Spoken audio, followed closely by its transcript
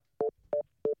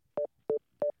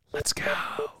Let's go.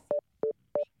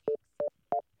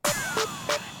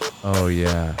 Oh,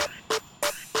 yeah.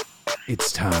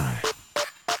 It's time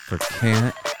for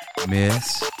Can't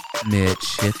Miss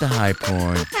Mitch. Hit the high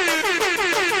point.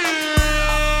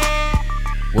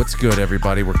 What's good,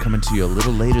 everybody? We're coming to you a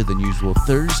little later than usual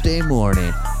Thursday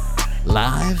morning.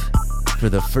 Live for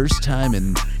the first time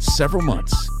in several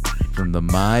months from the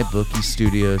MyBookie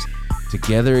Studios.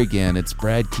 Together again, it's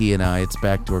Brad Key and I. It's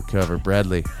Backdoor Cover.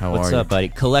 Bradley, how are you? What's up, buddy?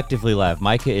 Collectively live.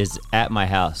 Micah is at my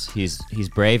house. He's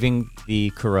braving the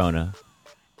corona,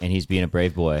 and he's being a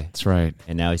brave boy. That's right.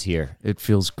 And now he's here. It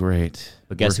feels great.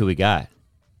 But guess who we got?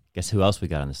 Guess who else we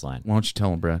got on this line? Why don't you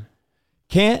tell him, Brad?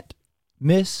 Can't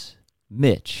Miss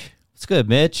Mitch. What's good,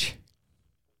 Mitch?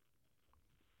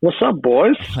 What's up,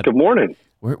 boys? Good morning.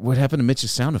 What happened to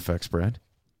Mitch's sound effects, Brad?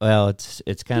 Well, it's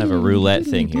kind of a roulette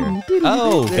thing here.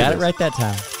 Oh, got it right that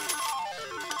time.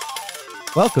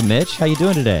 Welcome, Mitch. How you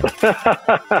doing today?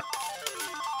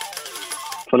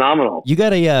 Phenomenal. You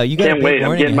got a Can't wait.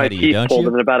 I'm getting my you, teeth pulled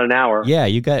in about an hour. Yeah,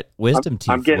 you got wisdom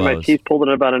teeth. I'm getting woes. my teeth pulled in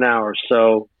about an hour.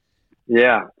 So,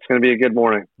 yeah, it's going to be a good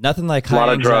morning. Nothing like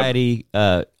high anxiety,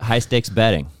 high stakes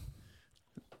betting.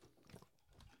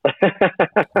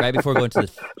 Right before going to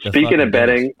the Speaking of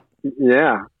betting,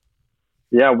 yeah,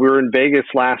 we were in Vegas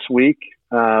last week.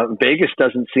 Vegas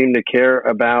doesn't seem to care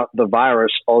about the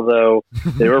virus, although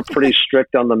they were pretty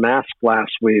strict on the mask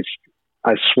last week.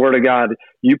 I swear to God,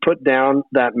 you put down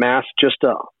that mask just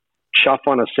to chuff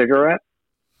on a cigarette,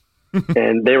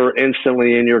 and they were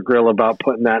instantly in your grill about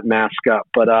putting that mask up.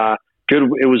 But good.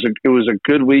 It was a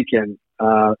good weekend.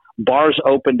 Bars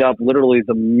opened up literally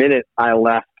the minute I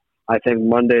left. I think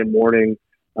Monday morning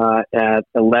at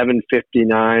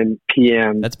 11:59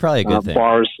 p.m. That's probably a good thing.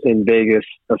 Bars in Vegas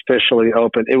officially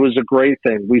opened. It was a great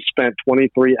thing. We spent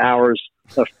 23 hours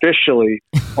officially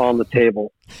on the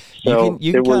table. So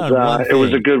it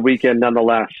was a good weekend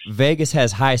nonetheless. Vegas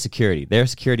has high security. Their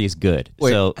security is good.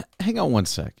 Wait, so hang on one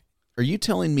sec. Are you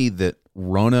telling me that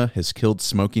Rona has killed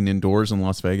smoking indoors in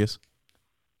Las Vegas?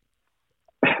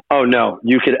 Oh, no.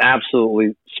 You could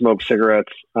absolutely smoke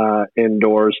cigarettes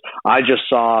indoors. I just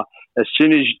saw as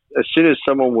soon as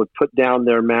someone would put down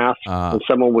their mask and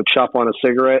someone would chuff on a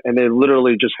cigarette, and they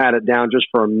literally just had it down just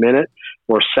for a minute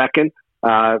or a second,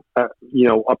 a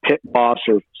pit boss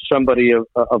or somebody of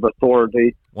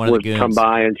authority would come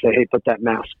by and say, hey, put that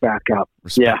mask back up.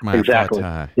 Respect my exactly.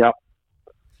 Yep.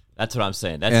 That's what I'm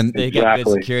saying. They got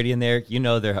good security in there. You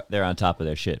know they're on top of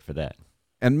their shit for that.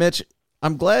 And Mitch,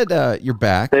 I'm glad you're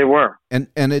back. They were. And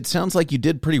it sounds like you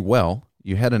did pretty well.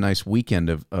 You had a nice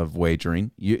weekend of wagering.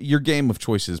 Your game of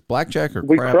choice is blackjack or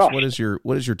craps? What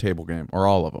is your table game, or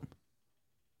all of them?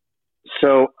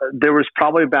 So there was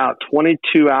probably about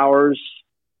 22 hours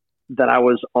that I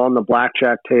was on the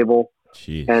blackjack table.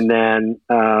 Jeez. And then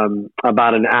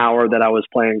about an hour that I was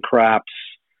playing craps.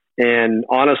 And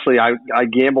honestly, I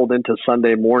gambled into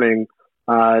Sunday morning,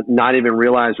 not even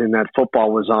realizing that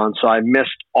football was on. So I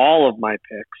missed all of my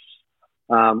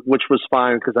picks, which was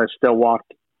fine because I still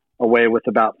walked away with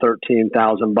about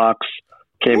 $13,000.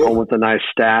 Came home with a nice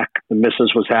stack. The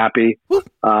missus was happy.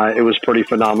 It was pretty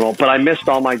phenomenal. But I missed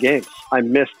all my games. I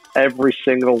missed every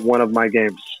single one of my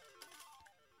games.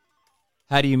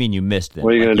 How do you mean you missed them?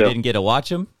 What are you going to do? You didn't get to watch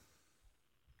them?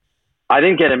 I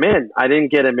didn't get them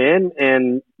in,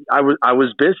 and I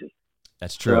was busy.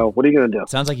 That's true. So what are you going to do?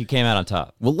 Sounds like you came out on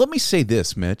top. Well, let me say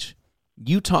this, Mitch.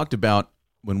 You talked about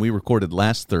when we recorded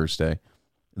last Thursday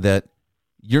that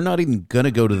you're not even going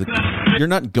to go to you're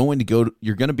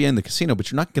going to be in the casino,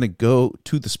 but you're not going to go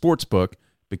to the sports book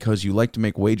because you like to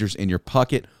make wagers in your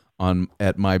pocket.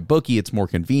 At MyBookie, it's more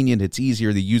convenient. It's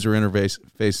easier. The user interface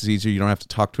is easier. You don't have to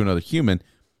talk to another human.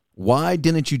 Why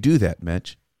didn't you do that,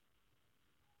 Mitch?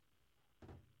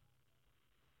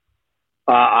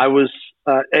 I was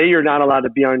you're not allowed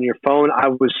to be on your phone. I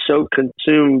was so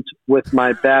consumed with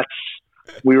my bets.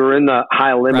 We were in the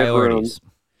high limit room,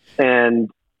 and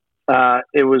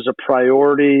it was a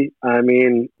priority. I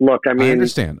mean, look, I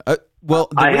understand. Well,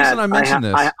 the reason I mentioned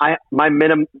this, my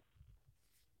minimum.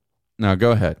 No,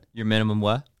 go ahead. Your minimum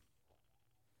what?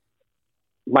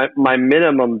 My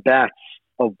minimum bets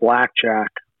of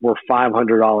blackjack were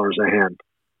 $500 a hand.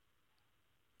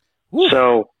 Ooh.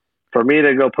 So for me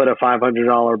to go put a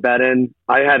 $500 bet in,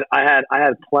 I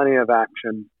had plenty of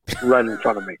action right in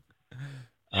front of me.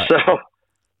 So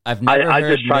I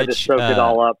just tried to soak it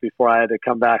all up before I had to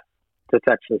come back to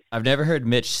Texas. I've never heard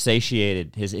Mitch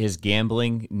satiated, his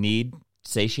gambling need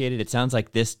satiated. It sounds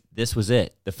like this was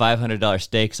it. The $500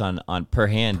 stakes on per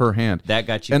hand. Per hand. That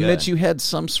got you And going. Mitch, you had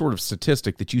some sort of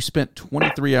statistic that you spent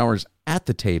 23 hours at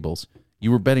the tables. You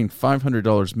were betting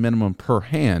 $500 minimum per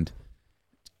hand.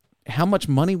 how much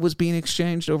money was being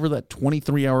exchanged over that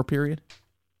 23-hour period?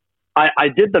 I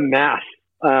did the math.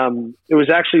 It was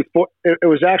actually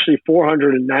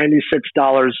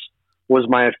 $496 was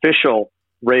my official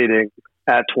rating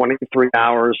at 23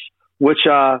 hours, which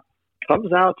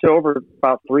comes out to over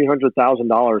about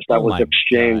 $300,000 that was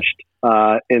exchanged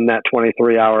in that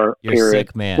 23-hour You're period,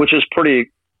 sick, man. which is pretty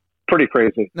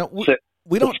crazy. No,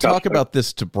 we don't talk about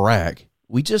this to brag.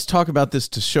 We just talk about this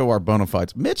to show our bona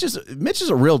fides. Mitch is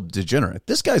a real degenerate.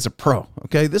 This guy's a pro.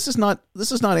 Okay, this is not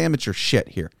amateur shit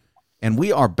here, and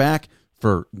we are back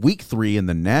for Week 3 in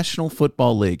the National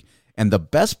Football League. And the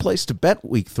best place to bet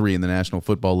Week 3 in the National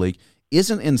Football League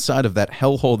isn't inside of that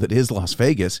hellhole that is Las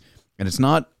Vegas, and it's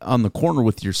not on the corner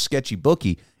with your sketchy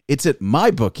bookie. It's at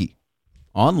MyBookie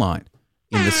online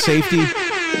in the safety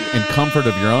and comfort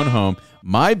of your own home.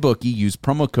 MyBookie, use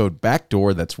promo code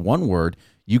BACKDOOR, that's one word.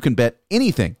 You can bet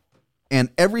anything and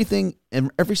everything,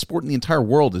 and every sport in the entire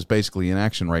world is basically in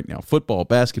action right now. Football,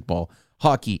 basketball,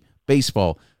 hockey,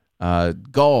 baseball,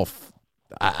 golf.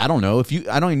 I don't know.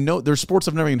 I don't even know. There's sports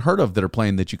I've never even heard of that are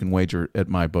playing that you can wager at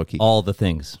MyBookie. All the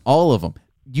things. All of them.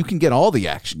 You can get all the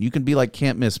action. You can be like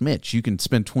Can't Miss Mitch. You can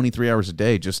spend 23 hours a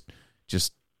day just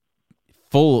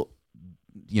full,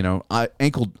 eye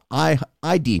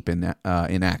deep in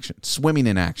action, swimming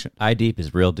in action. Eye deep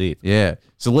is real deep. Yeah.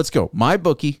 So let's go.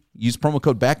 MyBookie. Use promo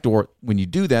code BACKDOOR. When you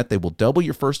do that, they will double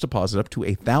your first deposit up to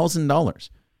 $1,000.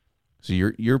 So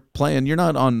you're playing. You're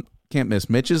not on Can't Miss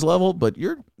Mitch's level, but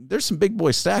there's some big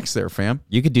boy stacks there, fam.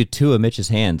 You could do 2 of Mitch's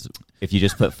hands if you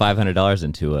just put $500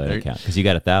 into an account because you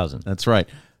got 1,000. That's right.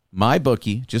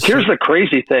 MyBookie. Here's the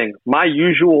crazy thing. My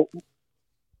usual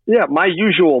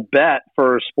bet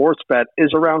for a sports bet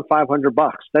is around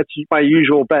 $500. That's my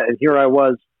usual bet, and here I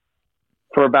was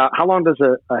for about, how long does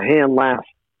a hand last?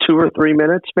 2 or 3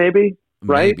 minutes, maybe.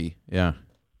 Right? Maybe. Yeah.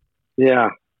 Yeah.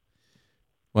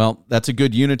 Well, that's a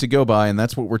good unit to go by, and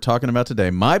that's what we're talking about today.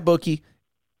 MyBookie.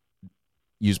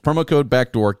 Use promo code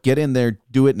BACKDOOR. Get in there.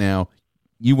 Do it now.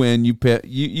 You win. You play.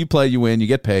 You win. You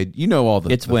get paid. You know all the.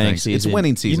 It's winning things. season. It's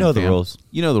winning season. You know the fam. rules.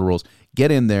 You know the rules.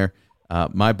 Get in there.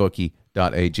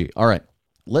 MyBookie.ag. All right.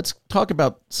 Let's talk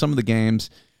about some of the games.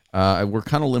 We're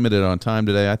kind of limited on time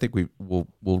today. I think we'll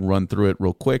run through it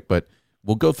real quick, but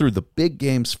we'll go through the big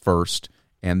games first,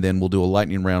 and then we'll do a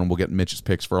lightning round, and we'll get Mitch's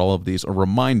picks for all of these. A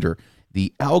reminder.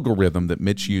 The algorithm that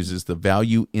Mitch uses, the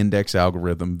value index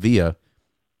algorithm VIA,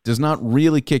 does not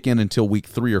really kick in until week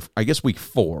 3 or I guess week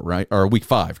 4, right? Or week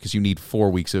 5, because you need 4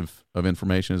 weeks of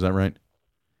information. Is that right?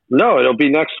 No, it'll be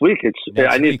next week.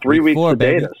 I need 3 weeks of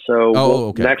data. So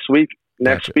okay. Next week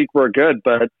we're good.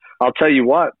 But I'll tell you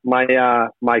what, my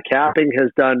capping has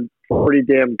done pretty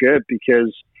damn good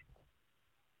because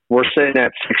we're sitting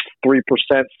at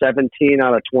 63%, 17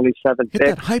 out of 27 Hit picks.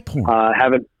 that high point.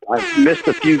 I've missed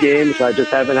a few games. I just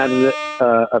haven't had an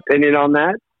opinion on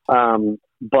that.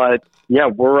 But yeah,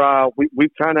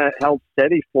 we've kind of held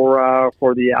steady for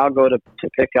the algo to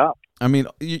pick up. I mean,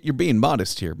 you're being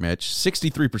modest here, Mitch.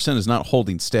 63% is not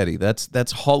holding steady.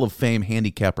 That's Hall of Fame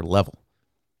handicapper level.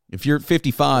 If you're at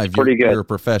 55, you're a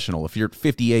professional. If you're at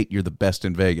 58, you're the best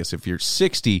in Vegas. If you're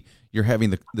 60, you're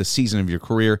having the season of your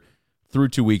career. Through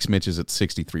 2 weeks, Mitch is at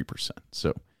 63%.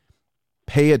 So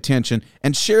pay attention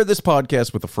and share this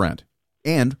podcast with a friend.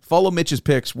 And follow Mitch's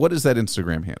picks. What is that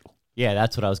Instagram handle? Yeah,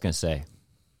 that's what I was going to say.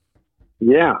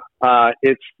 Yeah,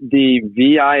 it's the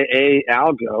VIA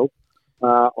algo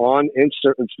on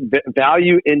Instagram. It's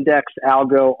Value Index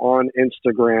Algo on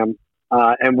Instagram.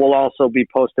 And we'll also be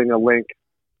posting a link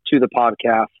to the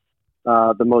podcast,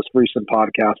 the most recent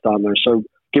podcast on there. So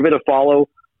give it a follow.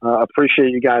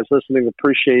 Appreciate you guys listening.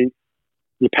 Appreciate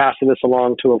you passing this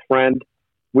along to a friend.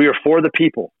 We are for the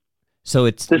people. So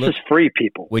this is free,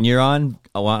 people. When you're on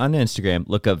Instagram,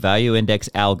 look up Value Index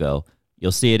Algo.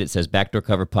 You'll see it. It says Backdoor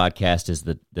Cover Podcast is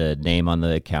the name on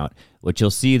the account. What you'll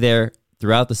see there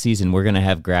throughout the season, we're going to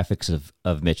have graphics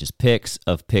of Mitch's picks,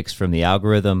 of picks from the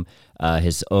algorithm,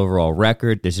 his overall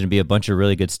record. There's going to be a bunch of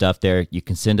really good stuff there. You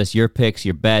can send us your picks,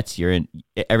 your bets,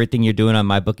 everything you're doing on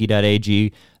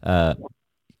mybookie.ag.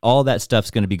 All that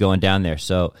stuff's going to be going down there.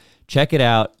 So check it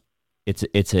out.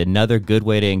 It's another good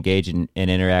way to engage and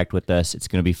interact with us. It's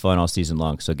going to be fun all season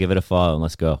long. So give it a follow and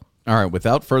let's go. All right.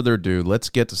 Without further ado, let's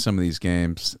get to some of these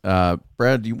games.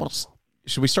 Brad,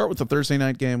 should we start with the Thursday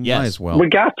night game? Yes. Might as well. We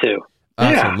got to.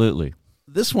 Absolutely.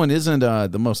 This one isn't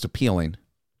the most appealing,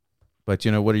 but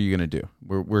what are you going to do?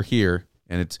 We're here,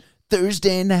 and it's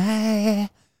Thursday night.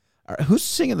 All right, who's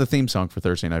singing the theme song for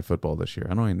Thursday Night Football this year?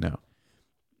 I don't even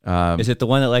know. Is it the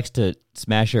one that likes to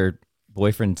smash her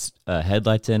boyfriend's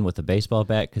headlights in with a baseball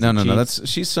bat? No.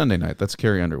 She's Sunday night. That's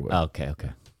Carrie Underwood. Oh, okay.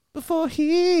 before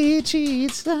he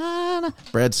cheats.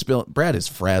 Brad is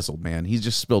frazzled, man. He's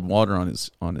just spilled water on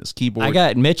his keyboard. I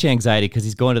got Mitch anxiety because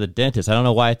he's going to the dentist. I don't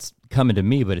know why it's coming to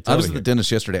me, but it's I was over at the here.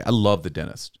 dentist yesterday. I love the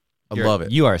dentist. I love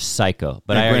it. You are a psycho.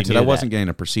 But Now, I already granted, knew I wasn't that. getting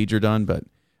a procedure done, but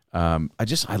I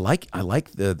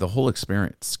like the whole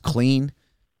experience. It's clean.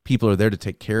 People are there to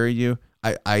take care of you.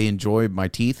 I enjoy my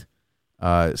teeth.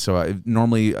 So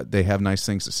normally they have nice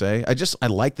things to say. I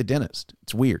like the dentist.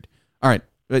 It's weird. All right.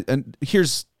 And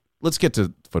let's get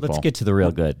to football. Let's get to the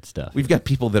real good stuff. We've got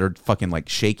people that are fucking like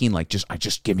shaking, like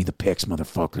just give me the picks,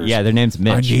 motherfuckers. Yeah, their name's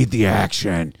Mitch. I need the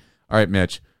action. All right,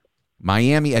 Mitch.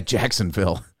 Miami at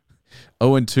Jacksonville.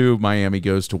 0-2. Miami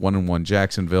goes to 1-1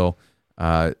 Jacksonville.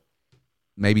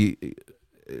 Maybe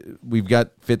we've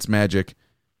got Fitzmagic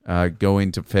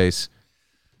going to face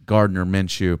Gardner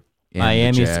Minshew and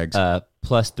Miami's the Jags.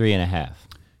 plus 3.5.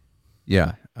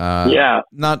 Yeah. Yeah.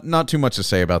 Not too much to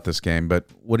say about this game, but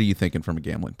what are you thinking from a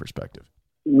gambling perspective?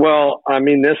 Well, I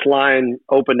mean, this line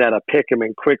opened at a pick 'em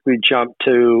and quickly jumped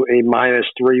to a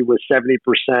 -3 with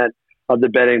 70% of the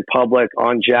betting public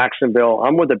on Jacksonville.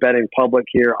 I'm with the betting public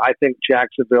here. I think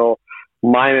Jacksonville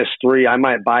 -3. I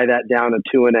might buy that down to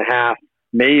 2.5.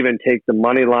 May even take the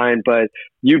money line, but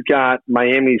you've got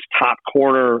Miami's top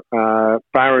corner,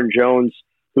 Byron Jones,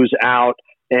 who's out,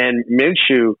 and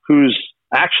Minshew, who's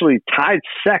actually tied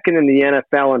second in the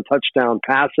NFL in touchdown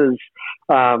passes.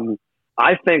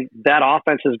 I think that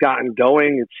offense has gotten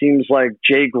going. It seems like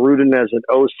Jay Gruden as an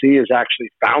OC has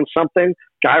actually found something.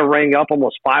 Guy rang up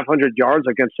almost 500 yards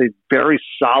against a very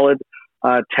solid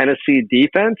Tennessee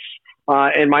defense.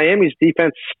 And Miami's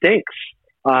defense stinks.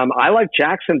 I like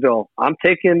Jacksonville. I'm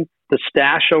taking the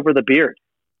stash over the beard.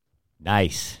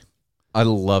 Nice. I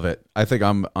love it. I think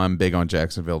I'm big on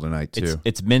Jacksonville tonight too.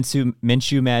 It's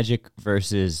Minshew magic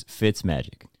versus Fitz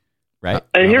magic, right?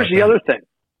 And here's the other thing.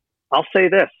 I'll say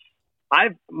this.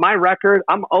 My record,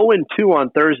 I'm 0-2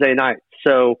 on Thursday night.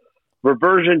 So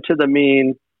reversion to the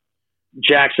mean,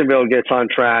 Jacksonville gets on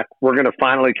track. We're going to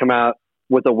finally come out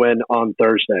with a win on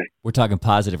Thursday. We're talking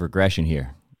positive regression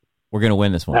here. We're going to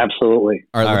win this one. Absolutely.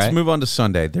 All right, All let's right. move on to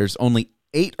Sunday. There's only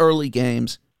 8 early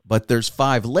games, but there's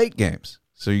 5 late games.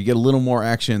 So you get a little more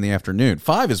action in the afternoon.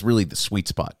 5 is really the sweet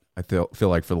spot, I feel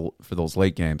like, for those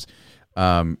late games.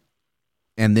 And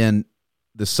then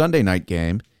the Sunday night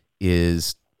game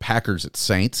is Packers at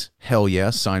Saints. Hell yeah,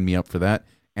 sign me up for that.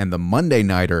 And the Monday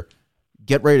nighter,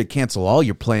 get ready to cancel all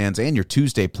your plans and your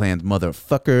Tuesday plans,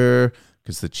 motherfucker,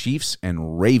 because the Chiefs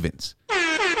and Ravens,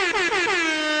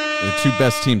 the 2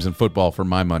 best teams in football for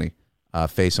my money,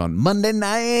 face on Monday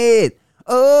night.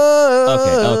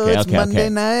 Oh, it's Monday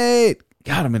night.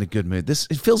 God, I'm in a good mood.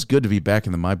 It feels good to be back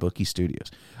in the MyBookie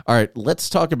studios. All right, let's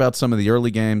talk about some of the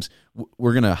early games.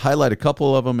 We're going to highlight a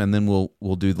couple of them, and then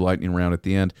we'll do the lightning round at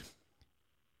the end.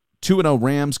 2-0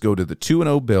 Rams go to the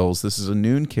 2-0 Bills. This is a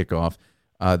noon kickoff.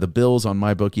 The Bills on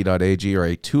mybookie.ag are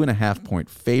a 2.5-point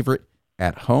favorite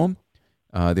at home.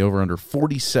 The over-under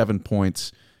 47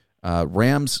 points.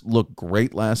 Rams looked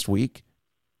great last week,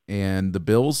 and the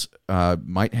Bills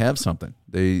might have something.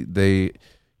 They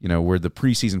were the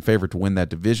preseason favorite to win that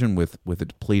division with a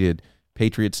depleted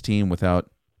Patriots team without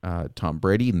Tom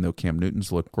Brady, even though Cam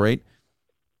Newton's looked great.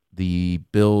 The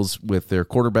Bills, with their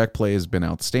quarterback play, has been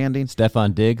outstanding.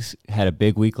 Stephon Diggs had a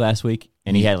big week last week,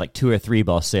 and he had like 2 or 3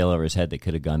 balls sail over his head that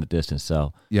could have gone the distance.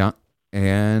 So yeah,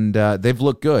 and they've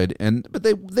looked good, but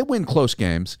they win close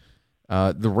games.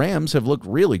 The Rams have looked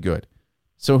really good.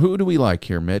 So who do we like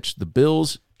here, Mitch? The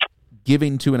Bills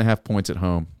giving 2.5 points at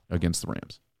home against the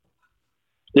Rams.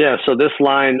 Yeah, so this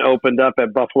line opened up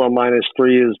at Buffalo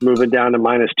 -3, is moving down to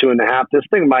 -2.5. This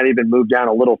thing might even move down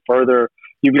a little further.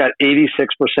 You've got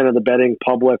 86% of the betting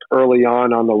public early on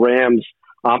the Rams.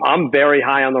 I'm very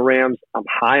high on the Rams. I'm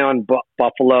high on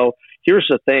Buffalo. Here's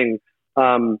the thing.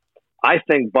 I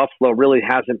think Buffalo really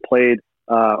hasn't played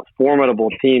formidable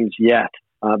teams yet.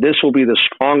 This will be the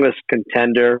strongest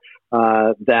contender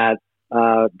that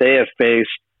they have faced.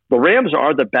 The Rams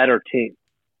are the better team.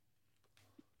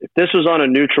 If this was on a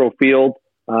neutral field,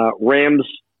 Rams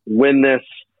win this.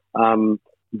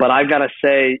 But I've got to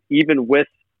say, even with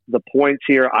the points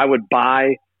here, I would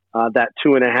buy that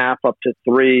 2.5 up to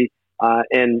 3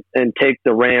 and take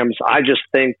the Rams. I just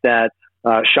think that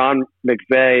Sean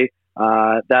McVay,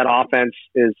 that offense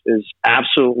is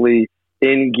absolutely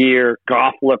in gear.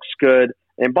 Goff looks good,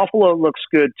 and Buffalo looks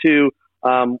good too.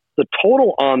 The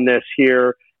total on this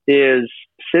here is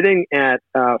sitting at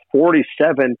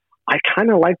 47. I kind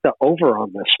of like the over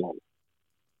on this one.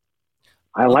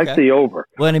 I like the over.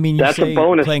 Well, I mean, that's a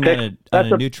bonus playing pick.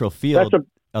 on a neutral field.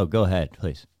 Go ahead,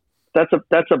 please. That's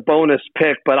a bonus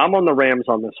pick, but I'm on the Rams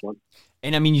on this one.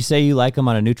 And I mean, you say you like them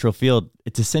on a neutral field.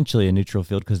 It's essentially a neutral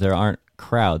field because there aren't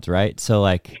crowds, right? So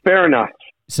like, Fair enough.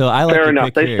 so I like Fair your enough.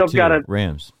 pick They here, still too, gotta-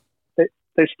 Rams.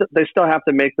 They still have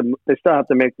to make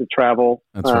the travel.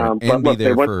 That's right. But And be look,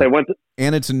 there they went.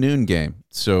 and it's a noon game,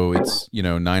 so it's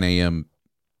 9 a.m.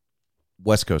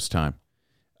 West Coast time.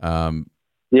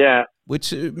 Yeah.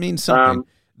 Which means something.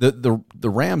 The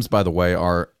Rams, by the way,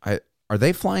 are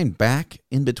they flying back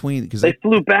in between? Because They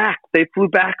flew back. They flew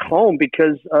back home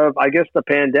because of, I guess, the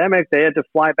pandemic. They had to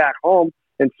fly back home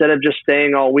instead of just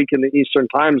staying all week in the Eastern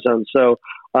time zone. So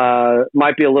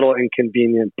might be a little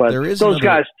inconvenient. But there is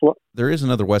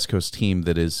another West Coast team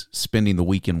that is spending the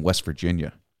week in West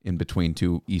Virginia in between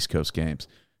two East Coast games,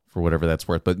 for whatever that's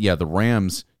worth. But yeah, the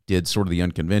Rams did sort of the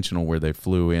unconventional where they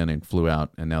flew in and flew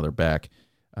out, and now they're back.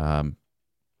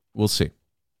 We'll see.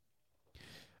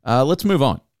 Let's move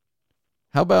on.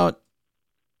 How about,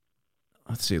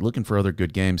 let's see, looking for other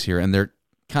good games here, and they're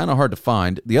kind of hard to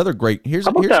find. The other great, here's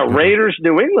How about here's that Raiders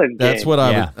New England game? That's what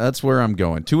that's where I'm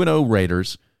going. 2-0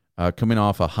 Raiders, coming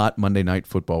off a hot Monday Night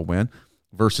Football win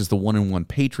versus the 1-1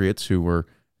 Patriots, who were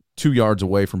 2 yards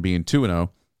away from being 2-0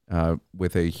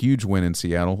 with a huge win in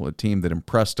Seattle, a team that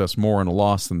impressed us more in a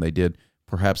loss than they did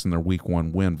perhaps in their Week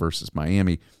 1 win versus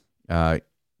Miami.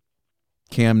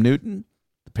 Cam Newton,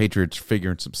 the Patriots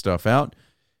figuring some stuff out.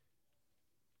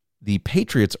 The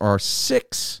Patriots are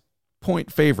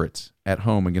 6-point favorites at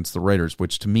home against the Raiders,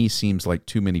 which to me seems like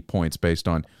too many points based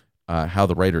on how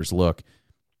the Raiders look.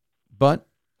 But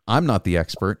I'm not the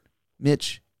expert.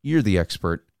 Mitch, you're the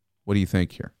expert. What do you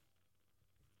think here?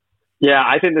 Yeah,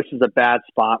 I think this is a bad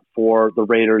spot for the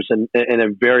Raiders and a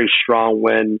very strong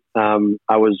win.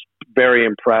 I was very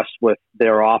impressed with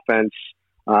their offense.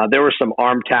 There was some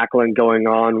arm tackling going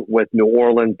on with New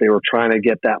Orleans. They were trying to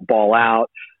get that ball out.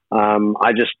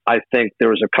 I think there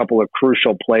was a couple of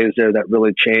crucial plays there that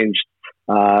really changed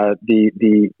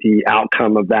the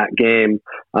outcome of that game.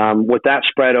 With that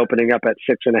spread opening up at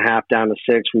 6.5 down to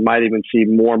 6, we might even see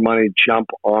more money jump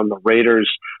on the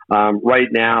Raiders. Right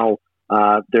now,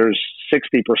 there's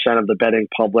 60% of the betting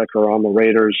public are on the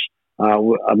Raiders,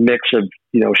 a mix of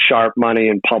sharp money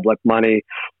and public money.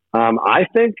 I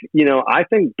think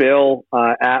Bill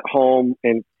at home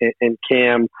and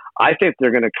Cam, I think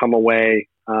they're going to come away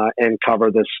and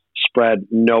cover this spread,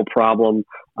 no problem.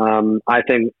 I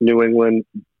think New England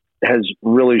has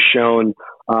really shown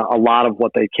a lot of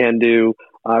what they can do.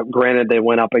 Granted, they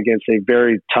went up against a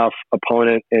very tough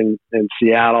opponent in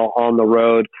Seattle on the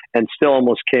road and still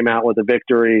almost came out with a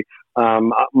victory.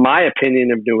 My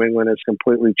opinion of New England has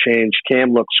completely changed.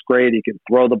 Cam looks great. He can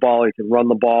throw the ball. He can run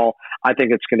the ball. I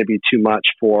think it's going to be too much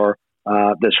for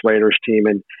this Raiders team,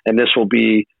 and this will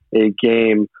be a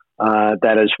game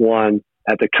that is won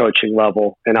at the coaching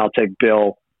level, and I'll take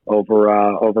Bill over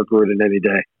Gruden any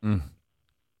day. Mm.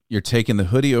 You're taking the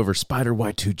hoodie over Spider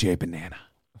Y2J Banana.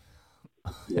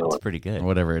 That's pretty good. Or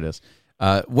whatever it is.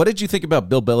 What did you think about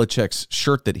Bill Belichick's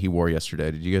shirt that he wore yesterday?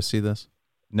 Did you guys see this?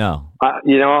 No.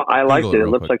 I liked it. It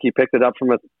looks quick. like he picked it up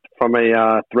from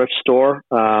a thrift store.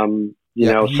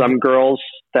 Some girls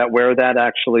that wear that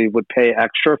actually would pay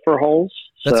extra for holes.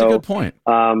 That's a good point.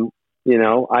 I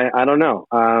don't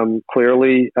know.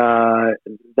 Clearly,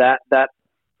 that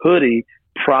hoodie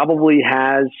probably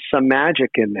has some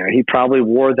magic in there. He probably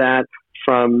wore that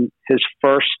from his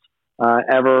first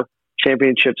ever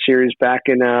championship series back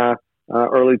in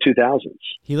early 2000s.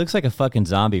 He looks like a fucking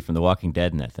zombie from The Walking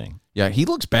Dead in that thing. Yeah, he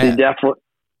looks He bad. definitely.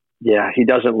 Yeah, he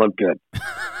doesn't look good.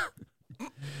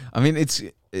 I mean, it's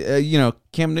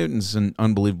Cam Newton's an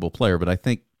unbelievable player, but I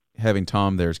think having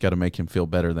Tom there's got to make him feel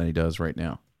better than he does right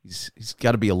now. He's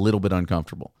got to be a little bit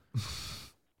uncomfortable.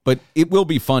 But it will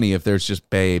be funny if there's just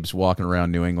babes walking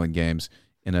around New England games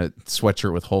in a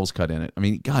sweatshirt with holes cut in it. I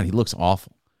mean, God, he looks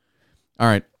awful. All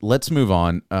right, let's move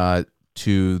on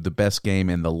to the best game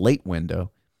in the late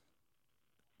window.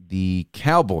 The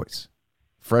Cowboys,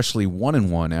 freshly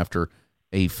 1-1 after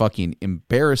a fucking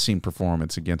embarrassing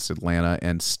performance against Atlanta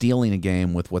and stealing a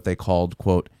game with what they called,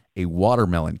 quote, a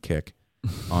watermelon kick,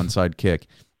 onside kick,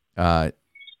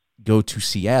 go to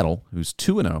Seattle, who's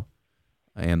 2-0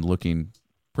 and looking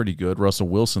pretty good. Russell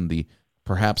Wilson, the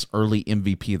perhaps early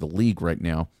MVP of the league right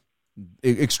now,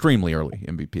 extremely early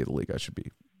MVP of the league, I should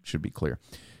be clear.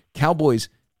 Cowboys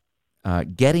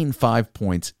getting 5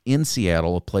 points in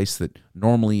Seattle, a place that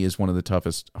normally is one of the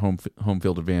toughest home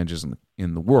field advantages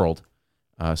in the world,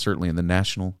 certainly in the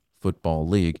National Football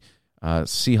League.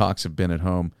 Seahawks have been at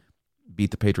home,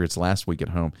 beat the Patriots last week at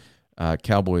home.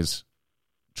 Cowboys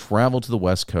travel to the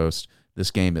West Coast. This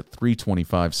game at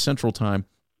 3:25 Central Time.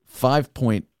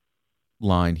 5-point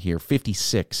line here,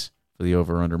 56 for the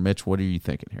over-under. Mitch, what are you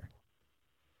thinking here?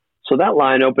 So that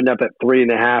line opened up at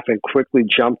 3.5 and quickly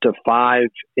jumped to 5.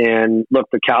 And look,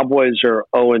 the Cowboys are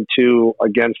 0-2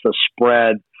 against the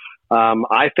spread.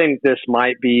 I think this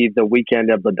might be the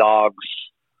weekend of the dogs.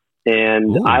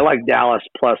 And Ooh. I like Dallas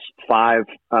 +5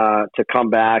 to come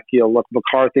back. Look,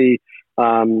 McCarthy,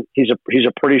 he's a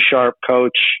pretty sharp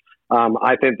coach.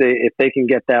 I think if they can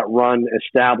get that run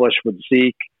established with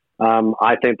Zeke,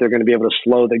 I think they're going to be able to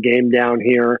slow the game down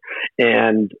here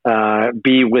and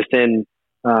be within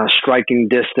striking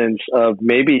distance of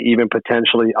maybe even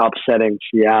potentially upsetting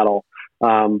Seattle.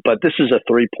 But this is a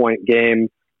 3-point game,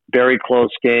 very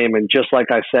close game. And just like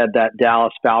I said, that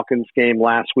Dallas Falcons game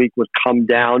last week would come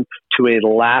down to a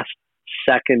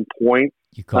last-second point.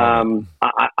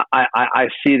 I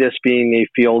see this being a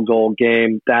field goal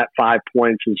game. That 5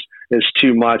 points is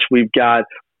too much. We've got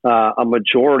a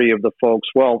majority of the folks,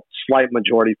 well, slight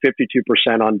majority,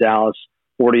 52% on Dallas,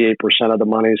 48% of the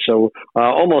money. So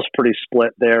almost pretty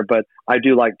split there. But I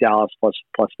do like Dallas plus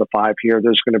the 5 here.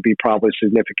 There's going to be probably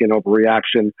significant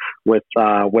overreaction with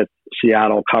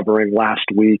Seattle covering last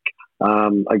week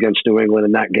against New England,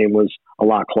 and that game was a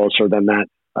lot closer than that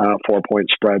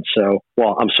 4-point spread. So,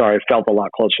 well, I'm sorry, it felt a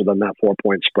lot closer than that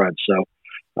 4-point spread. So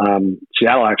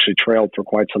Seattle actually trailed for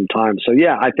quite some time. So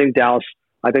yeah, I think Dallas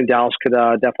could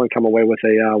definitely come away with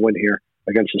a win here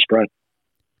against the spread.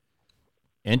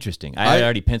 Interesting. I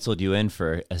already penciled you in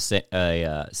for a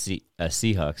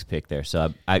Seahawks pick there,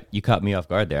 so you caught me off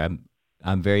guard there.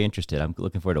 I'm very interested. I'm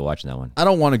looking forward to watching that one. I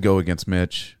don't want to go against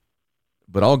Mitch,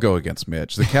 but I'll go against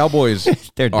Mitch. The Cowboys,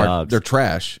 they're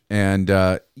trash, and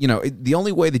the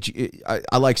only way that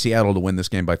I like Seattle to win this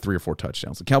game by 3 or 4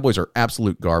 touchdowns. The Cowboys are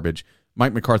absolute garbage.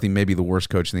 Mike McCarthy may be the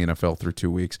worst coach in the NFL through 2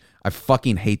 weeks. I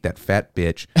fucking hate that fat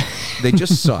bitch. They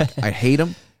just suck. I hate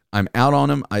them. I'm out on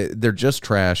them. They're just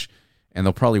trash. And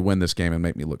they'll probably win this game and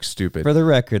make me look stupid. For the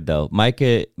record, though,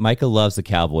 Micah loves the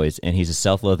Cowboys, and he's a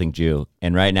self-loathing Jew.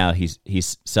 And right now, he's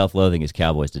self-loathing his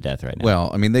Cowboys to death right now.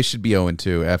 Well, I mean, they should be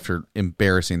 0-2 after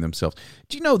embarrassing themselves.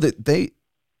 Do you know that they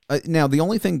now the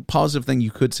only positive thing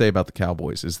you could say about the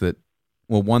Cowboys is that,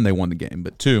 well, 1, they won the game,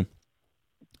 but 2,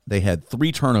 they had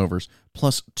 3 turnovers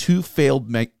plus 2 failed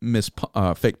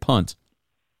fake punts,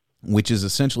 which is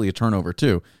essentially a turnover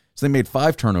too. So they made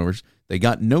 5 turnovers. They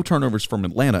got no turnovers from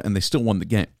Atlanta, and they still won the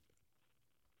game.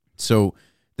 So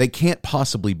they can't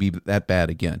possibly be that bad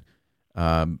again.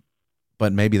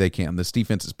 But maybe they can. This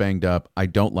defense is banged up. I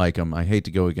don't like them. I hate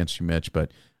to go against you, Mitch, but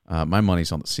my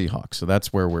money's on the Seahawks. So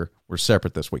that's where we're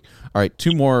separate this week. All right,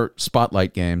 2 more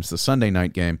spotlight games. The Sunday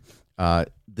night game.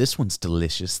 This one's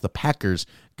delicious. The Packers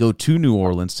go to New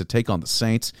Orleans to take on the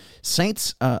Saints.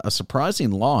 Saints, a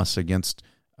surprising loss against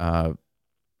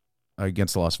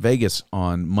Las Vegas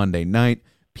on Monday night.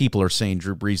 People are saying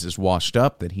Drew Brees is washed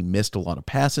up, that he missed a lot of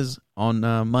passes on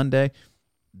Monday.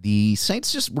 The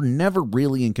Saints just were never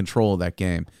really in control of that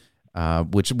game,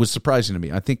 which was surprising to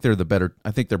me. I think they're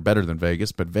better than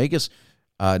Vegas, but Vegas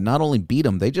not only beat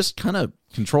them, they just kind of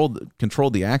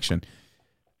controlled the action.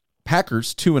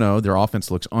 Packers 2-0. Their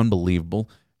offense looks unbelievable.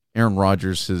 Aaron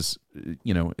Rodgers is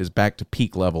back to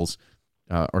peak levels.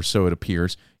 Or so it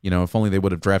appears. If only they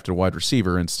would have drafted a wide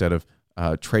receiver instead of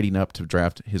trading up to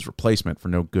draft his replacement for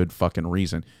no good fucking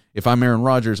reason. If I'm Aaron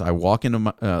Rodgers, I walk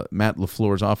into Matt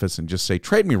LaFleur's office and just say,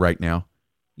 trade me right now.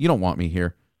 You don't want me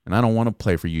here, and I don't want to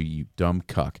play for you, you dumb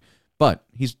cuck. But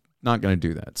he's not going to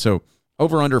do that. So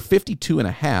over under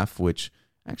 52.5, which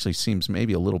actually seems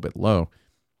maybe a little bit low.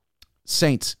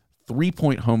 Saints,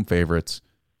 3-point home favorites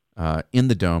in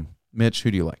the Dome. Mitch,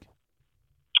 who do you like?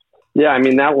 Yeah, I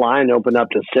mean, that line opened up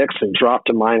to 6 and dropped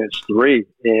to -3.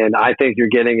 And I think you're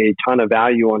getting a ton of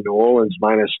value on New Orleans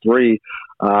 -3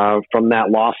 from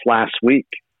that loss last week.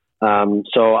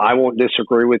 So I won't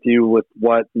disagree with you with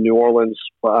what New Orleans,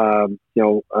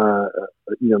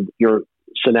 your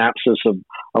synopsis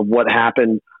of what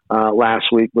happened last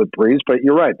week with Brees. But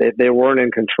you're right. They weren't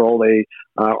in control.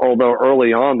 Although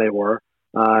early on they were,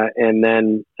 and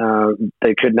then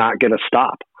they could not get a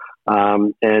stop.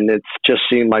 And it just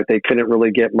seemed like they couldn't really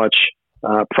get much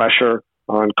pressure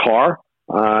on Carr,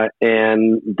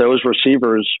 and those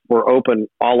receivers were open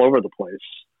all over the place.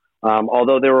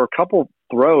 Although there were a couple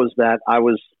throws that I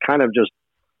was kind of just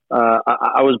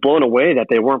I was blown away that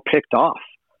they weren't picked off.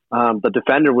 The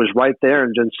defender was right there,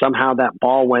 and then somehow that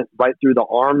ball went right through the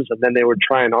arms, and then they would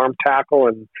try an arm tackle,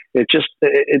 and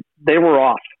they were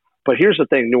off. But here's the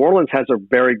thing: New Orleans has a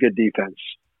very good defense.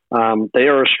 They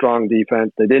are a strong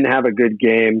defense. They didn't have a good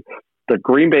game. The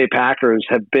Green Bay Packers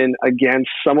have been against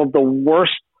some of the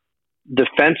worst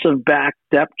defensive back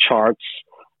depth charts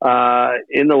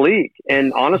in the league.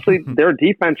 And honestly, their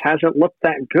defense hasn't looked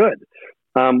that good.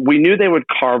 We knew they would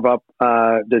carve up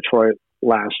Detroit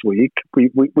last week.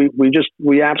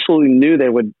 We absolutely knew they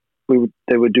would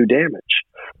do damage.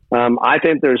 I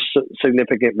think there's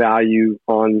significant value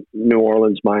on New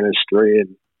Orleans -3,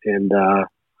 and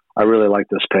I really like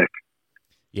this pick.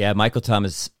 Yeah, Michael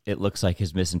Thomas, it looks like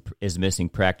is missing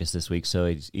practice this week, so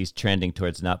he's trending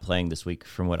towards not playing this week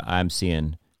from what I'm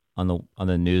seeing on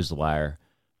the news wire.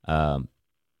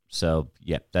 So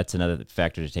yeah, that's another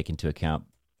factor to take into account.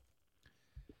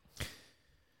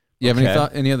 You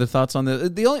have any other thoughts on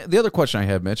the other question I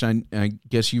have, Mitch? I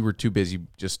guess you were too busy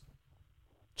just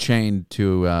chained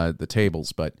to the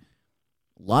tables, but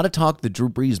a lot of talk that Drew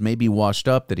Brees may be washed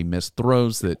up, that he missed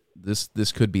throws, that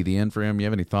this could be the end for him. You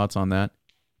have any thoughts on that?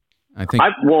 I think.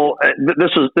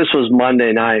 This was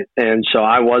Monday night, and so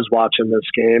I was watching this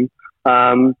game.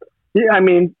 Yeah, I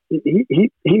mean, he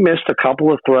missed a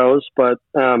couple of throws, but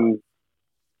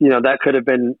that could have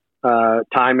been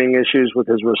timing issues with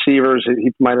his receivers.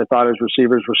 He might have thought his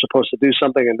receivers were supposed to do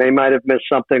something, and they might have missed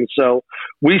something. So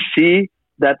we see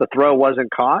that the throw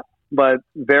wasn't caught, but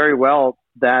very well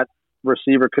that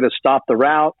receiver could have stopped the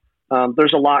route.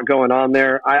 There's a lot going on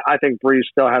there. I think Brees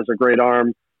still has a great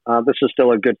arm. This is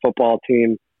still a good football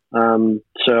team.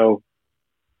 So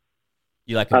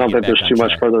I don't think there's too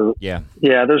much further. Yeah,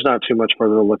 there's not too much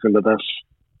further to look into this.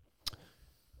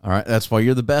 All right, that's why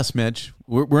you're the best, Mitch.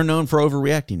 We're known for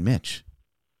overreacting, Mitch.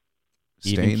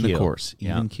 Stay in the course,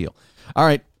 even keel. All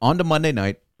right, on to Monday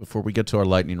night before we get to our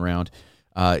lightning round.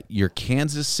 Your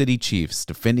Kansas City Chiefs,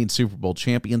 defending Super Bowl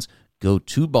champions, go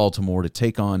to Baltimore to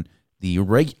take on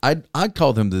I'd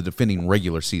call them the defending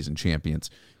regular season champions,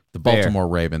 the Baltimore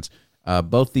Ravens.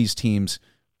 Both these teams,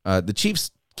 the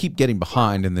Chiefs keep getting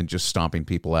behind and then just stomping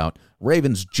people out.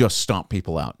 Ravens just stomp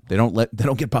people out. They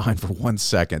don't get behind for 1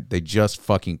 second. They just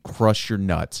fucking crush your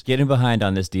nuts. Getting behind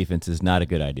on this defense is not a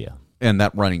good idea. And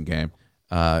that running game,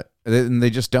 and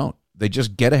they just don't. They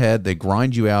just get ahead, they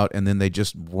grind you out, and then they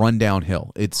just run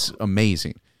downhill. It's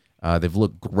amazing. They've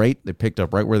looked great. They picked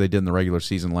up right where they did in the regular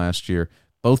season last year.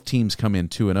 Both teams come in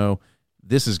 2-0.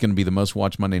 This is going to be the most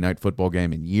watched Monday Night Football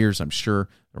game in years, I'm sure.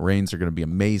 The Reigns are going to be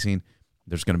amazing.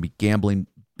 There's going to be gambling.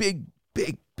 Big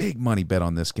money bet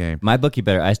on this game. MyBookie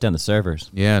better ice down the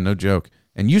servers. Yeah, no joke.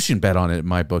 And you should bet on it at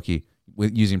MyBookie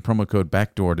with using promo code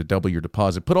BACKDOOR to double your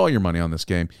deposit. Put all your money on this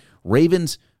game.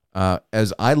 Ravens,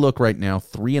 as I look right now,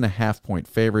 3.5-point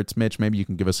favorites. Mitch, maybe you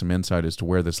can give us some insight as to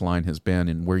where this line has been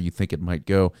and where you think it might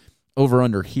go.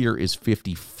 Over-under here is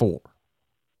 54.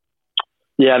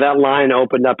 Yeah, that line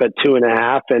opened up at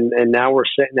 2.5, and now we're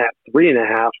sitting at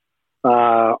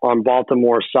 3.5 on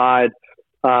Baltimore's side.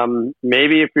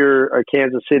 Maybe if you're a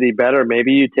Kansas City bettor,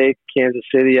 maybe you take Kansas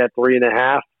City at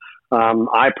 3.5.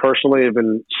 I personally have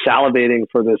been salivating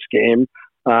for this game.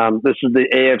 This is the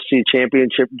AFC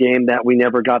Championship game that we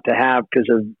never got to have because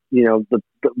of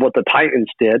what the Titans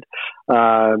did,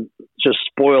 just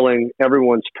spoiling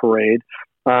everyone's parade.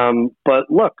 But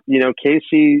look,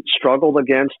 KC struggled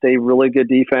against a really good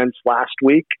defense last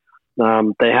week.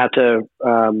 They had to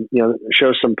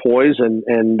show some poise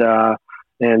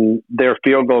and their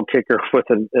field goal kicker with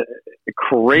a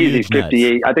crazy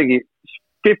 58. I think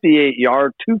 58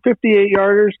 yard, 2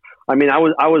 58-yarders. I mean, I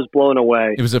was blown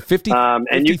away. It was a 53.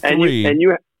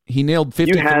 He nailed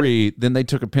 53. Then they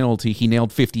took a penalty. He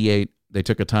nailed 58. They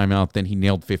took a timeout. Then he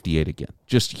nailed 58 again.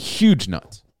 Just huge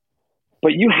nuts.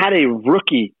 But you had a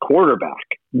rookie quarterback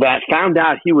that found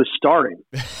out he was starting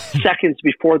seconds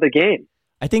before the game.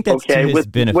 I think that's to his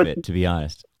benefit, to be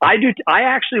honest. I do. I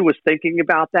actually was thinking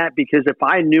about that because if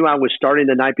I knew I was starting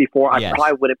the night before, I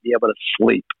probably wouldn't be able to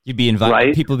sleep. You'd be invited.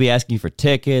 Right? People would be asking you for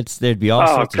tickets. There'd be all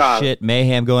sorts of shit,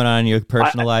 mayhem going on in your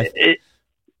personal life.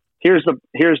 Here's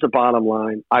the bottom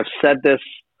line. I've said this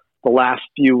the last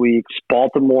few weeks.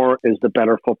 Baltimore is the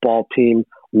better football team,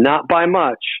 not by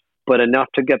much, but enough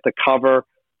to get the cover.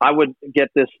 I would get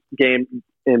this game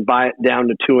and buy it down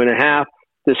to 2.5.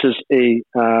 This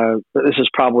is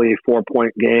probably a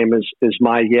 4-point game is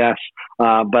my guess.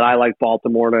 But I like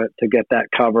Baltimore to get that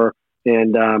cover.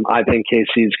 And I think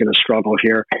KC is going to struggle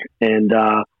here. And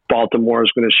Baltimore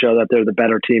is going to show that they're the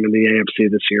better team in the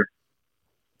AFC this year.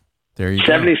 There you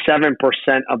 77%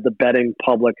 of the betting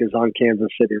public is on Kansas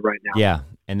City right now. Yeah,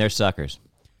 and they're suckers.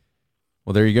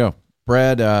 Well, there you go.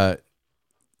 Brad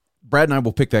and I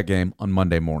will pick that game on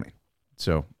Monday morning.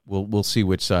 So we'll see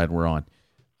which side we're on.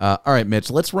 All right,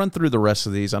 Mitch, let's run through the rest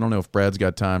of these. I don't know if Brad's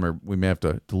got time or we may have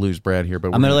to lose Brad here.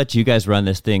 But I'm going to let you guys run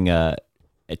this thing a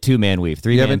two-man weave,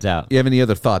 3 man's out. You have any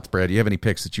other thoughts, Brad? Do you have any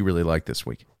picks that you really like this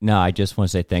week? No, I just want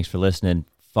to say thanks for listening.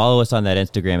 Follow us on that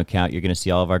Instagram account. You're going to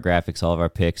see all of our graphics, all of our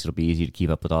picks. It'll be easy to keep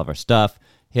up with all of our stuff.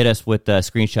 Hit us with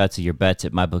screenshots of your bets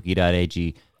at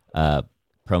mybookie.ag.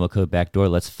 Promo code backdoor.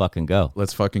 Let's fucking go.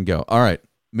 Let's fucking go. All right.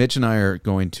 Mitch and I are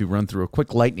going to run through a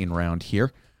quick lightning round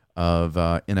here of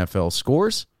NFL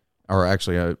scores, or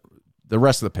actually the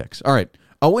rest of the picks. All right.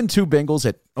 0-2 Bengals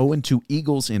at 0-2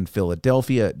 Eagles in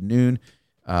Philadelphia at noon.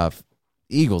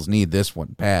 Eagles need this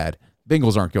one bad.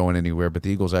 Bengals aren't going anywhere, but the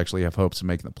Eagles actually have hopes of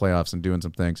making the playoffs and doing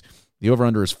some things. The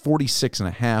over-under is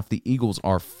 46.5. The Eagles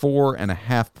are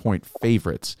 4.5-point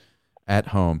favorites at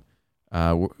home.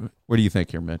 What do you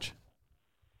think here, Mitch?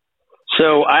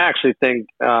 So I actually think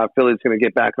Philly's going to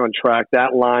get back on track.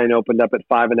 That line opened up at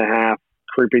 5.5,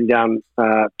 creeping down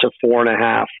to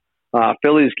 4.5.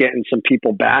 Philly's getting some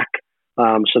people back,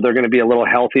 so they're going to be a little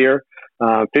healthier.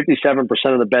 57%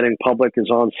 of the betting public is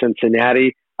on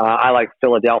Cincinnati. I like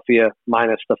Philadelphia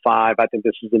minus the 5. I think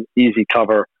this is an easy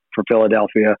cover for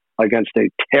Philadelphia against a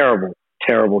terrible,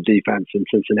 terrible defense in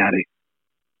Cincinnati.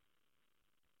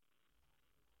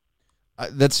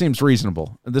 That seems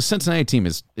reasonable. The Cincinnati team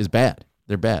is bad.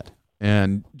 They're bad.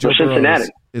 And Joe Burrow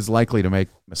is likely to make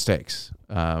mistakes.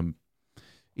 Even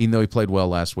though he played well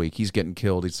last week, he's getting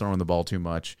killed. He's throwing the ball too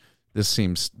much. This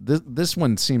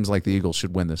one seems like the Eagles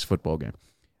should win this football game.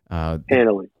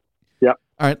 Handily. Yep.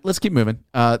 All right, let's keep moving.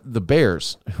 The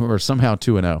Bears, who are somehow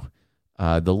 2-0,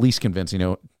 the least convincing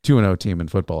 2-0 team in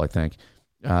football, I think,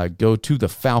 go to the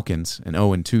Falcons, an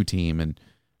 0-2 team,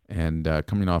 and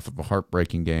coming off of a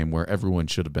heartbreaking game where everyone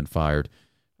should have been fired.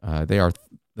 The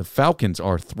Falcons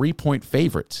are 3-point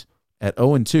favorites at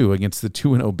 0-2 against the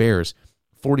 2-0 Bears.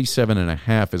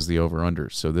 47.5 is the over-under.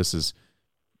 So this is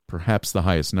perhaps the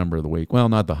highest number of the week. Well,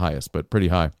 not the highest, but pretty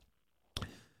high.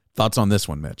 Thoughts on this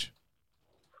one, Mitch?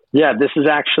 Yeah, this is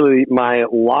actually my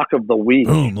lock of the week.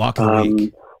 Boom, lock of the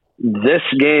week. This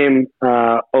game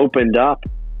opened up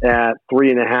at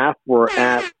 3.5. We're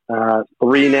at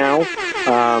 3 now.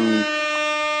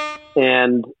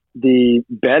 And the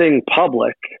betting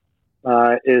public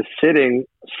is sitting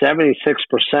 76%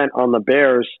 on the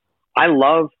Bears. I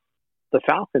love the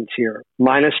Falcons here.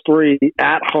 -3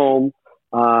 at home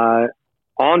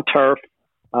on turf.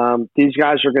 These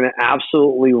guys are going to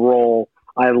absolutely roll.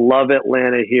 I love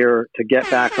Atlanta here to get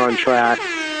back on track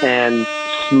and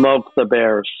smoke the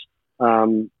Bears.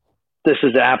 This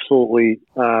is absolutely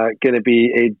going to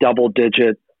be a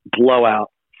double-digit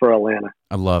blowout for Atlanta.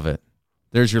 I love it.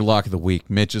 There's your lock of the week.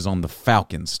 Mitch is on the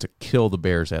Falcons to kill the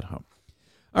Bears at home.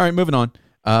 All right, moving on.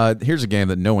 Here's a game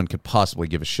that no one could possibly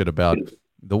give a shit about.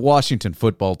 The Washington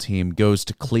football team goes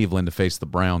to Cleveland to face the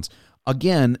Browns.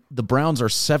 Again, the Browns are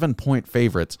 7-point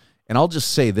favorites. And I'll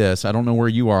just say this. I don't know where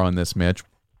you are on this, Mitch.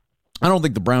 I don't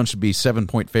think the Browns should be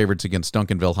 7-point favorites against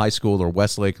Duncanville High School or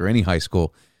Westlake or any high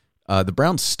school. The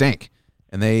Browns stink,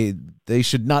 and they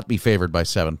should not be favored by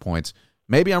 7 points.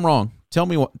 Maybe I'm wrong. Tell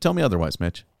me otherwise,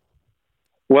 Mitch.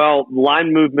 Well,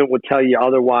 line movement would tell you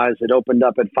otherwise. It opened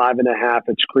up at 5.5.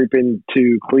 It's creeping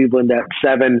to Cleveland at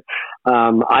 7.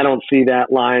 I don't see that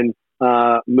line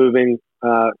moving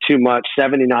too much.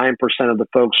 79% of the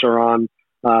folks are on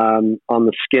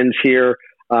the Skins here.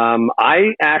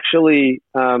 I actually,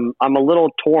 I'm a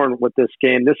little torn with this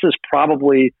game. This is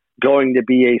probably going to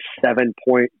be a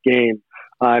 7-point game.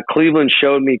 Cleveland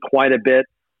showed me quite a bit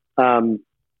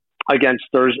against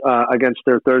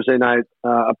their Thursday night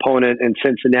opponent in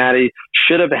Cincinnati.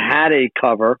 Should have had a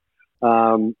cover,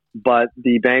 but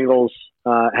the Bengals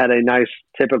had a nice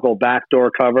typical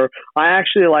backdoor cover. I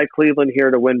actually like Cleveland here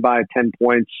to win by 10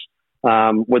 points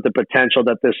with the potential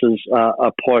that this is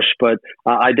a push, but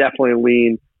I definitely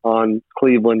lean on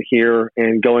Cleveland here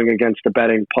and going against the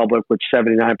betting public, which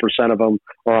 79% of them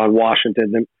are on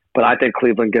Washington. But I think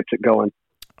Cleveland gets it going.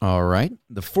 All right.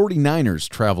 The 49ers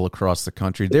travel across the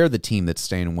country. They're the team that's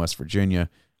staying in West Virginia.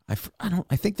 I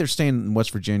think they're staying in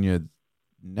West Virginia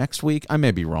next week. I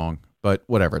may be wrong, but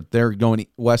whatever. They're going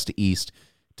west to east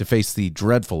to face the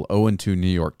dreadful 0-2 New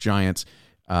York Giants.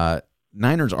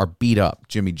 Niners are beat up.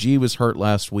 Jimmy G was hurt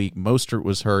last week. Mostert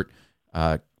was hurt.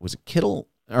 Was it Kittle?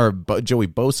 Or Joey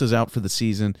Bosa's out for the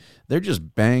season. They're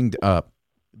just banged up.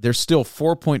 They're still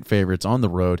 4-point favorites on the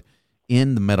road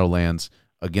in the Meadowlands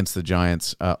against the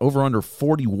Giants. Over under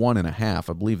 41.5.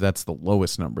 I believe that's the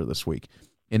lowest number this week.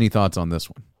 Any thoughts on this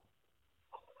one?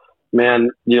 Man,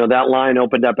 that line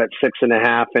opened up at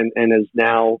 6.5 and is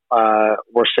now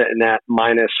we're sitting at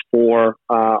 -4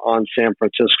 on San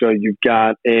Francisco. You've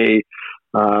got a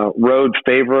road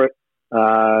favorite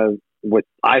with,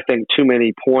 I think, too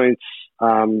many points.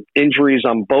 Injuries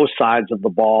on both sides of the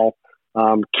ball.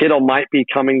 Kittle might be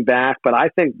coming back, but I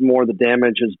think more the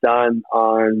damage is done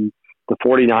on the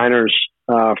 49ers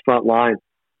front line.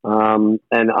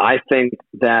 And I think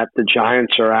that the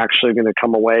Giants are actually going to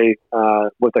come away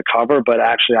with a cover, but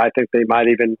actually I think they might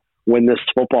even win this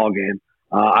football game.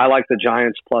 I like the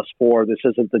Giants +4. This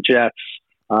isn't the Jets.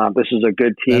 This is a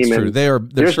good team. That's true.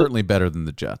 And they're certainly better than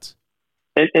the Jets.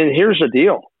 And here's the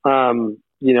deal.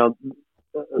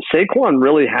 Saquon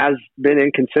really has been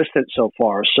inconsistent so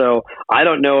far. So I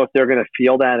don't know if they're going to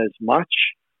feel that as much.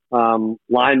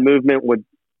 Line movement would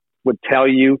tell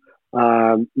you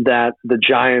that the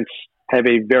Giants have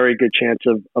a very good chance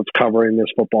of covering this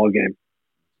football game.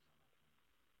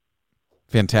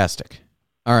 Fantastic.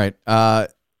 All right.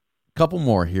 Couple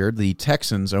more here. The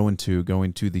Texans 0-2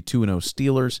 going to the 2-0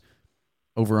 Steelers.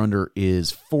 Over-under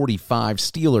is 45.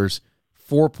 Steelers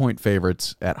 4-point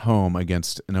favorites at home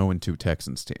against an 0-2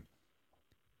 Texans team.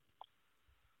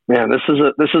 Man, this is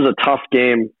a tough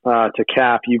game to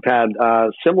cap. You've had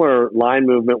similar line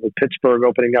movement with Pittsburgh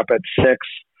opening up at 6.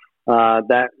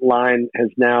 That line has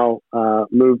now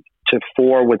moved to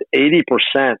 4 with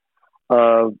 80%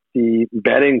 of the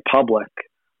betting public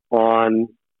on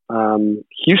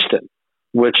Houston,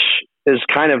 which is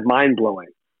kind of mind-blowing.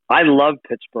 I love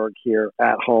Pittsburgh here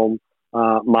at home,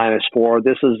 -4.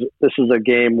 This is a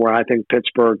game where I think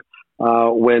Pittsburgh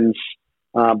wins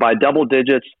by double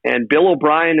digits, and Bill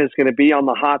O'Brien is going to be on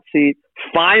the hot seat.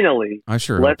 Finally, I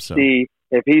sure let's hope so. see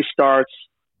if he starts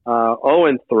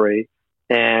 0-3,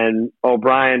 and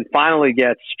O'Brien finally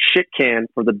gets shit canned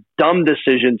for the dumb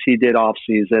decisions he did off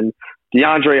season.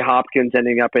 DeAndre Hopkins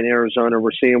ending up in Arizona.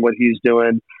 We're seeing what he's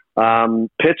doing.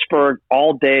 Pittsburgh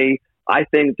all day. I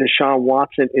think Deshaun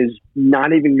Watson is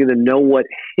not even going to know what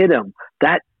hit him.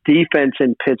 That defense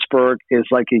in Pittsburgh is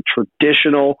like a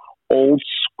traditional, old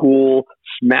school,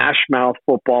 smash mouth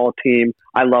football team.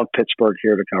 I love Pittsburgh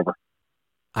here to cover.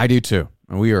 I do too.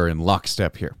 And we are in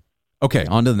lockstep here. Okay,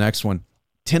 on to the next one.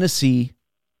 Tennessee,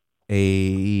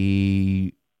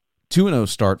 a 2-0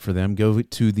 start for them. Go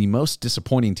to the most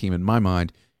disappointing team in my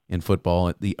mind in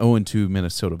football, the 0-2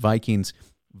 Minnesota Vikings.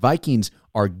 Vikings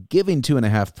are giving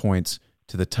 2.5 points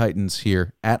to the Titans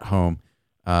here at home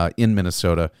in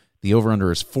Minnesota. The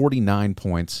over-under is 49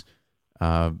 points.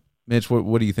 Mitch,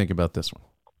 what do you think about this one?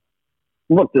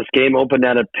 Look, this game opened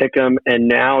at a pick'em, and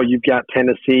now you've got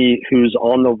Tennessee, who's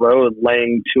on the road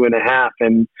laying 2.5.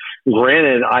 And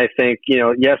granted, I think,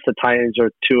 yes, the Titans are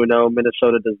 2-0.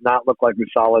 Minnesota does not look like a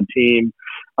solid team.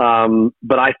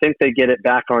 But I think they get it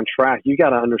back on track. You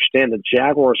got to understand the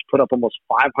Jaguars put up almost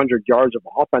 500 yards of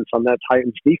offense on that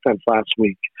Titans defense last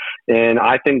week. And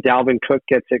I think Dalvin Cook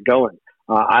gets it going.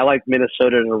 I like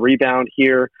Minnesota to rebound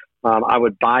here. I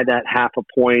would buy that 0.5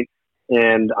 point.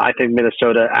 And I think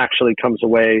Minnesota actually comes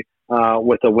away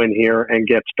with a win here and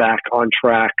gets back on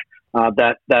track.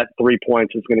 That 3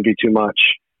 points is going to be too much.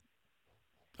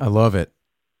 I love it.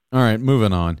 All right,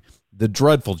 moving on. The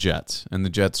dreadful Jets, and the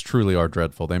Jets truly are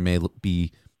dreadful. They may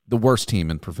be the worst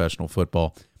team in professional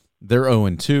football. They're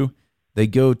 0-2. They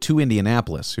go to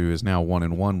Indianapolis, who is now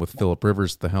 1-1 with Phillip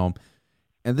Rivers at the helm.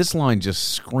 And this line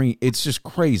just it's just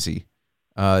crazy.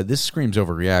 This screams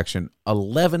overreaction.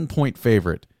 11-point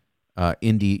favorite.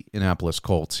 Indianapolis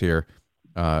Colts here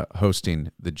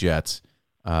hosting the Jets,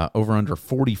 over under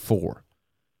 44.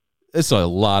 It's a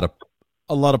lot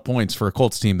of points for a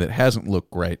Colts team that hasn't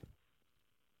looked great.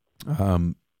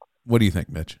 What do you think,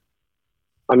 Mitch?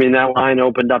 I mean, that line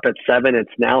opened up at 7.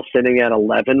 It's now sitting at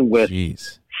 11 with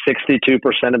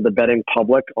 62% of the betting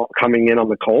public coming in on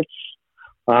the Colts.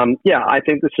 I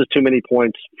think this is too many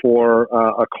points for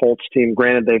a Colts team.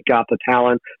 Granted, they've got the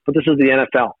talent, but this is the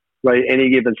NFL. Right, any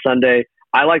given Sunday.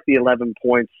 I like the 11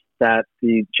 points that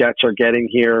the Jets are getting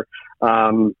here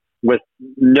with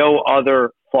no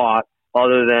other thought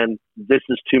other than this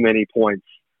is too many points.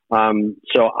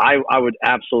 So I would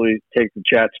absolutely take the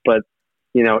Jets. But,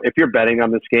 if you're betting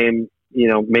on this game,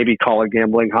 maybe call a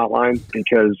gambling hotline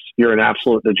because you're an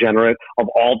absolute degenerate. Of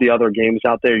all the other games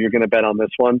out there, you're going to bet on this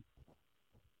one.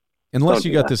 Unless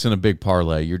you got this in a big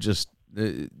parlay, you're just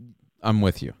I'm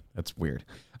with you. That's weird.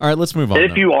 All right, let's move on.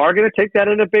 And if you are going to take that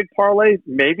in a big parlay,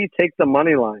 maybe take the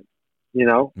money line.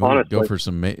 Honestly, go for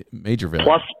some major value.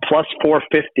 Plus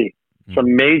 450.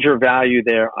 Some major value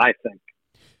there, I think.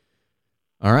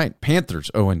 All right,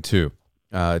 Panthers 0-2.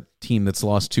 Team that's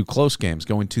lost 2 close games,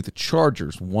 going to the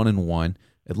Chargers 1-1.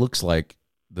 It looks like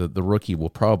the rookie will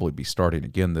probably be starting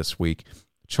again this week.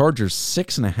 Chargers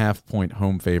 6.5-point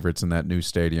home favorites in that new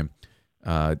stadium.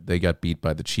 They got beat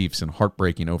by the Chiefs in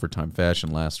heartbreaking overtime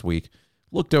fashion last week.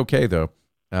 Looked okay, though.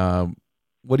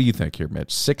 What do you think here,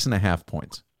 Mitch? 6.5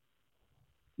 points.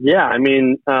 Yeah, I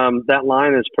mean, that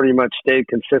line has pretty much stayed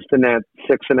consistent at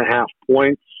 6.5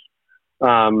 points.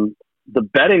 The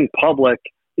betting public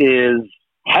is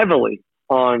heavily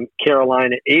on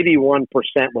Carolina, 81%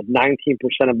 with 19%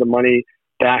 of the money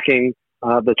backing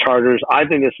the Chargers. I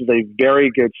think this is a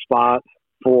very good spot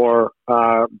for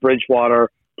Bridgewater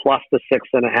plus the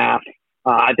 6.5.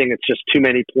 I think it's just too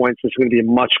many points. It's going to be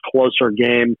a much closer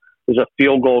game. There's a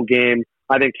field goal game.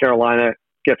 I think Carolina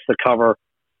gets the cover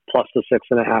plus the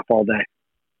 6.5 all day.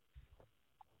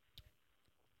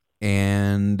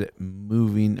 And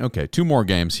okay, two more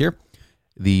games here.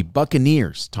 The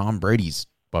Buccaneers, Tom Brady's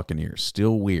Buccaneers,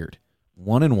 still weird.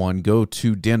 1-1, go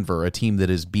to Denver, a team that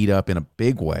is beat up in a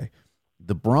big way.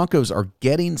 The Broncos are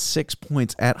getting 6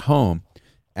 points at home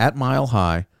at Mile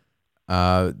High.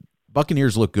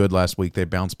 Buccaneers looked good last week. They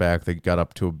bounced back. They got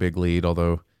up to a big lead,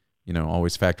 although,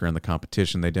 always factor in the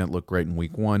competition. They didn't look great in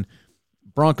week 1.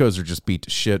 Broncos are just beat to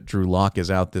shit. Drew Lock is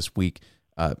out this week.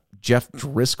 Jeff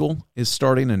Driscoll is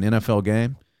starting an NFL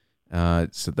game.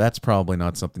 So that's probably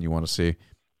not something you want to see.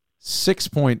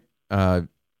 6-point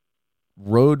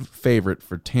road favorite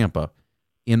for Tampa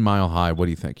in Mile High. What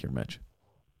do you think here, Mitch?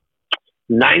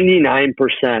 99%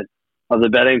 of the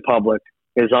betting public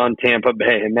is on Tampa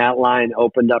Bay, and that line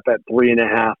opened up at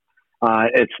 3.5.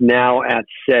 It's now at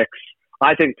 6.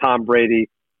 I think Tom Brady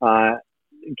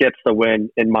gets the win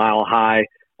in Mile High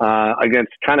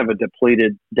against kind of a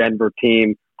depleted Denver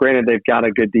team. Granted, they've got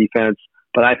a good defense,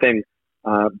 but I think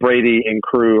Brady and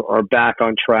crew are back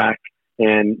on track,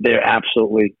 and they're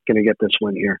absolutely going to get this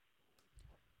win here.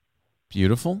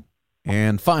 Beautiful.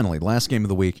 And finally, last game of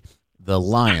the week, the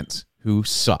Lions, who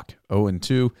suck,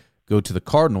 0-2, go to the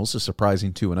Cardinals, a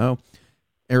surprising 2-0.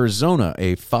 Arizona,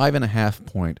 a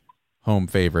 5.5-point home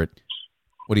favorite.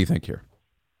 What do you think here?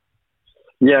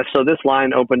 Yeah, so this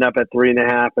line opened up at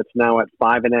 3.5. It's now at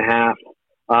 5.5.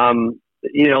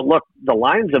 Look, the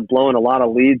Lions have blown a lot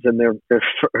of leads in their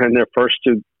first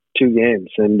two games,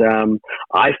 and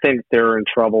I think they're in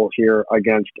trouble here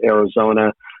against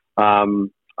Arizona.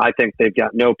 I think they've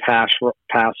got no pass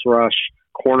rush.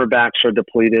 Cornerbacks are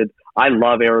depleted. I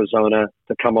love Arizona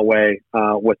to come away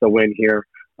with a win here,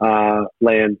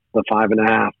 laying the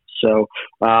 5.5. So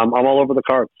I'm all over the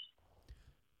cards.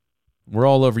 We're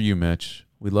all over you, Mitch.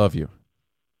 We love you.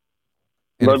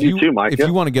 And love you too, Mike. If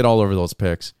you want to get all over those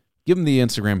picks, give them the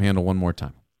Instagram handle one more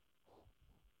time.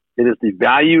 It is the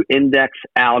Value Index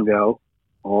Algo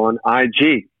on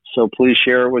IG. So please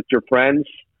share it with your friends.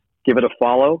 Give it a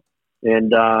follow.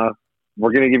 And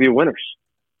we're going to give you winners.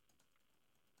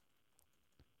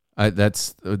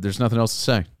 There's nothing else to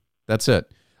say. That's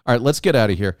it. All right, let's get out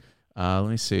of here. Let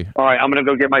me see. All right, I'm going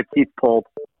to go get my teeth pulled.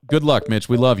 Good luck, Mitch.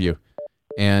 We love you.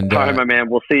 And all right, my man.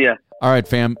 We'll see you. All right,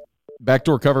 fam.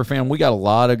 Backdoor Cover fam, we got a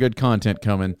lot of good content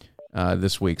coming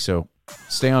this week. So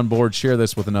stay on board. Share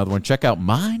this with another one. Check out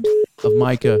Mind of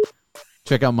Micah.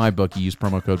 Check out my bookie. Use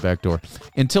promo code Backdoor.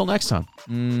 Until next time.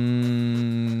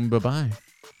 Bye-bye.